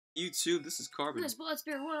YouTube, this is Carbon, This Blood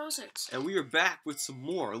Spirit 106. and we are back with some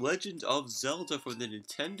more Legend of Zelda for the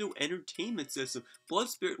Nintendo Entertainment System. Blood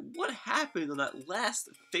Spirit, what happened on that last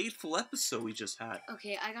fateful episode we just had?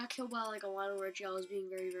 Okay, I got killed by like a Lionel Richie. I was being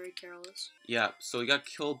very, very careless. Yeah, so he got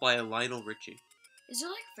killed by a Lionel Richie. Is there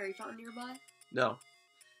like a fairy fountain nearby? No.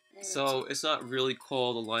 So it's not really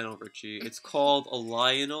called a Lionel Richie. It's called a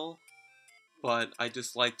Lionel, but I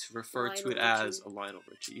just like to refer to it as a Lionel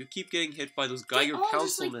Richie. You keep getting hit by those Geiger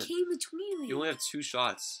councilmen. Just, like, came between me. You only have 2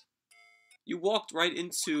 shots. You walked right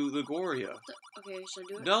into the Goria. Okay, should I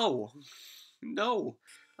do it? No. No.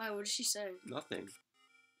 Why, what did she say? Nothing. I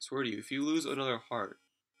swear to you, if you lose another heart.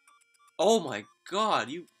 Oh my god,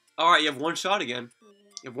 you... Alright, you have 1 shot again.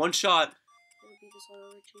 You have 1 shot.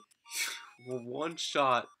 One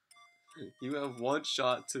shot. You have 1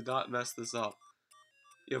 shot to not mess this up.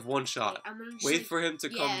 You have 1 shot. Wait for him to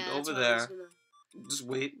come over there. Just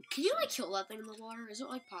wait. Can you, like, kill that thing in the water? Is it,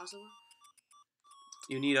 like, possible?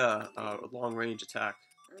 You need a long-range attack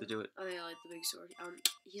to do it. Oh, yeah, like the big sword.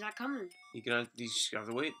 He's not coming. You just have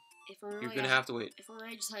to wait. You're gonna have to wait. If only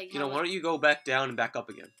I just, like... You know, why don't you go back down and back up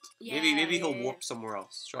again? Yeah, maybe he'll warp somewhere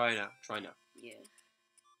else. Try now. Yeah.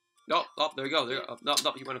 No, oh, there you go. There. No,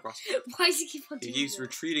 he went across. Why does he keep on doing that? He's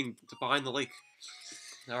retreating to behind the lake.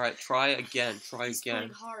 Alright, try again. He's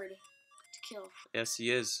playing hard to kill. Yes,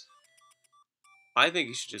 he is. I think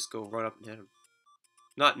you should just go run up and hit him.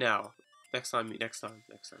 Not now. Next time.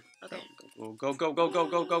 Okay.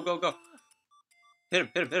 Go. Hit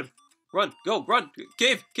him. Run, run.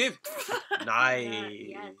 Cave. Nice.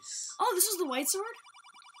 Yes. Oh, this is the white sword?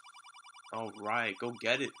 Alright, go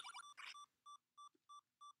get it.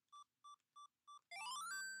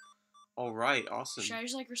 Alright, awesome. Should I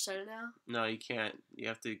just, like, reset it now? No, you can't. You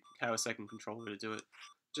have to have a second controller to do it.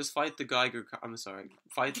 Just fight the Geiger... I'm sorry.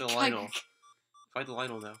 Fight the Lionel. Fight the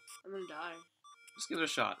Lionel now. I'm gonna die. Just give it a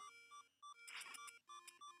shot.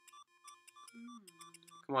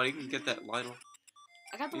 Come on, you can get that Lionel.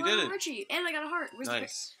 I got the Lionel Richie, and I got a heart.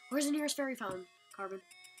 Nice. Where's the nearest fairy fountain, Carbon?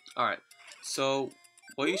 Alright, so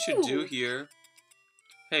what you should do here...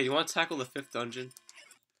 Hey, you want to tackle the 5th dungeon?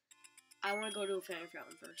 I want to go to a fairy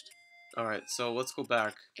fountain first. Alright, so let's go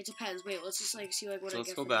back. It depends. Wait, let's just, like, see, like, what I get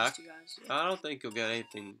Let's go from back. these 2 guys. Yeah. I don't think you'll get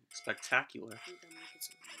anything spectacular.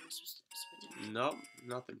 Nope,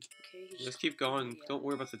 nothing. Okay, just keep going. Yeah. Don't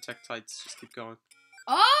worry about the Tektites. Just keep going.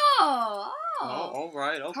 Oh,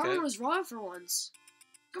 alright, okay. Carbon was wrong for once.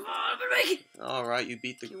 Come on, I'm gonna make it! Alright, you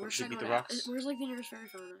beat the rocks. Where's, like, the nearest fairy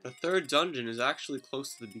fountain? The 3rd dungeon is actually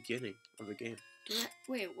close to the beginning of the game.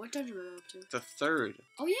 Wait, what dungeon am I up to? The 3rd.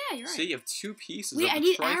 Oh yeah, you're right. See, you have 2 pieces Wait, of the I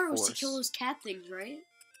need Triforce. arrows to kill those cat things, right?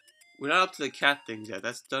 We're not up to the cat things yet.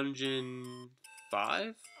 That's dungeon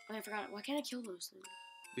 5? Oh, I forgot. Why can't I kill those things?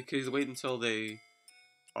 Because wait until they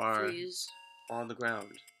are on the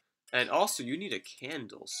ground. And also, you need a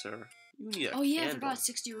candle, sir. You need a candle. Oh yeah, I forgot.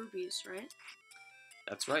 60 rupees, right?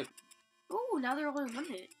 That's right. Oh, now they're all in 1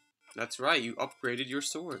 hit. That's right. You upgraded your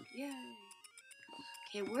sword. Yay.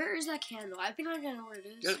 Okay, where is that candle? I think I know where it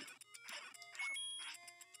is. Get it.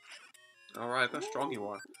 Alright, look how strong you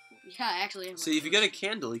are. Yeah, actually. See, if you get a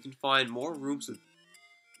candle, you can find more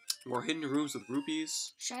hidden rooms with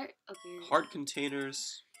rupees. Okay. Heart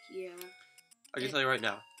containers. Yeah. I can tell you right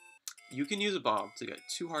now. You can use a bomb to get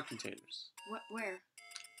 2 heart containers. Where?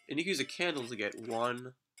 And you can use a candle to get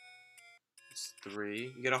 1. It's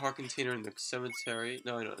 3. You get a heart container in the cemetery.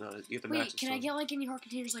 No. You get the magic. Wait, can I get like any heart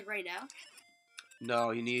containers like right now?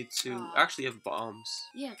 No, you need to actually have bombs.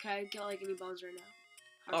 Yeah, can I get like any bombs right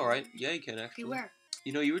now? Alright, yeah, you can actually. Okay, where?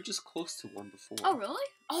 You know, you were just close to one before. Oh, really?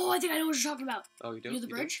 Oh, I think I know what you're talking about. Oh, you do? Near the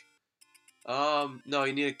bridge? No,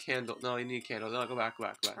 you need a candle. No, you need a candle. No, go back.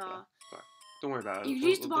 Don't worry about it. You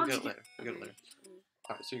use the bombs. We'll get it later.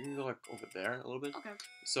 Alright, so you can go like over there a little bit. Okay.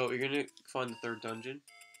 So you're gonna find the 3rd dungeon.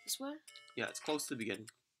 This way? Yeah, it's close to the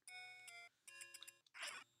beginning.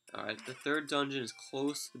 Alright, the 3rd dungeon is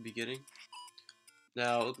close to the beginning.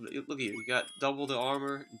 Now, look at you. You got double the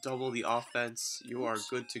armor, double the offense. You are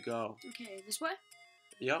good to go. Okay, this way?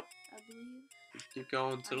 Yep. I believe. Keep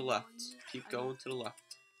going to the left. Keep going to the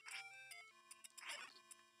left.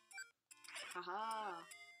 Haha.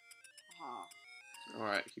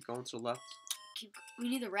 Alright, keep going to the left. We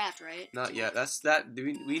need the raft, right? Not yet.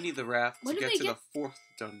 We need the raft to get to the 4th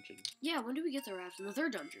dungeon. Yeah, when do we get the raft? In the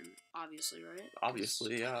 3rd dungeon, obviously, right?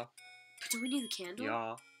 Obviously, yeah. But do we need the candle?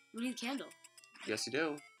 Yeah. We need the candle. Yes, you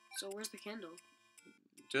do. So where's the candle?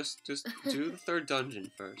 Just do the 3rd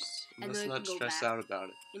dungeon first. And let's not stress out about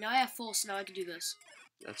it. You know, I have full, so now I can do this.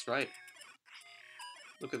 That's right.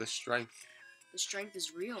 Look at the strength. The strength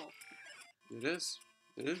is real. It is.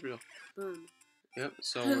 It is real. Boom. Yep,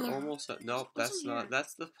 so we're almost at... Nope, What's that's in not... here?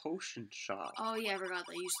 That's the potion shop. Oh yeah, I forgot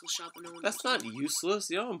that useless shop. No one That's not useless.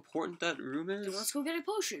 You know how important that room is? Then let's go get a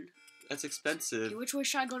potion. That's expensive. Okay, which way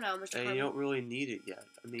should I go now, Mr. And Carmen? you don't really need it yet.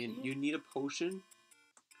 I mean, you need a potion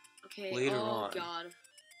later on. Oh god.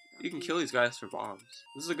 You can kill these guys for bombs.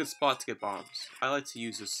 This is a good spot to get bombs. I like to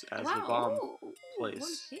use this as the bomb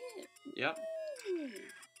place. Yep. Ooh.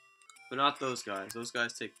 But not those guys. Those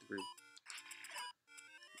guys take 3.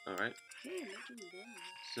 Alright. Okay, not doing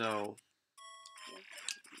bad. So,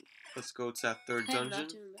 let's go to that third Okay, dungeon. not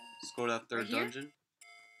doing bad. Let's go to that third Right here? dungeon.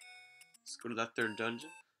 Let's go to that third dungeon.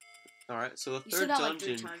 Alright, so the You third said that like 3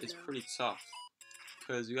 dungeon times is now. pretty tough.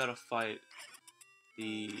 Because you gotta fight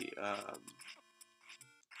the,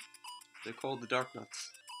 they're called the Dark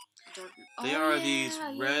Nuts. They are these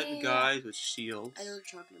red guys with shields. I know what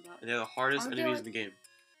you're talking about. And they're the hardest Aren't they enemies like... in the game.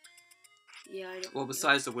 Yeah, I know. Well,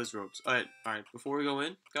 besides the Wizrobes. Alright, before we go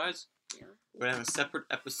in, guys, Yeah. we're gonna have a separate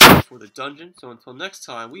episode for the dungeon. So until next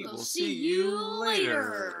time, we will see you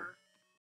later.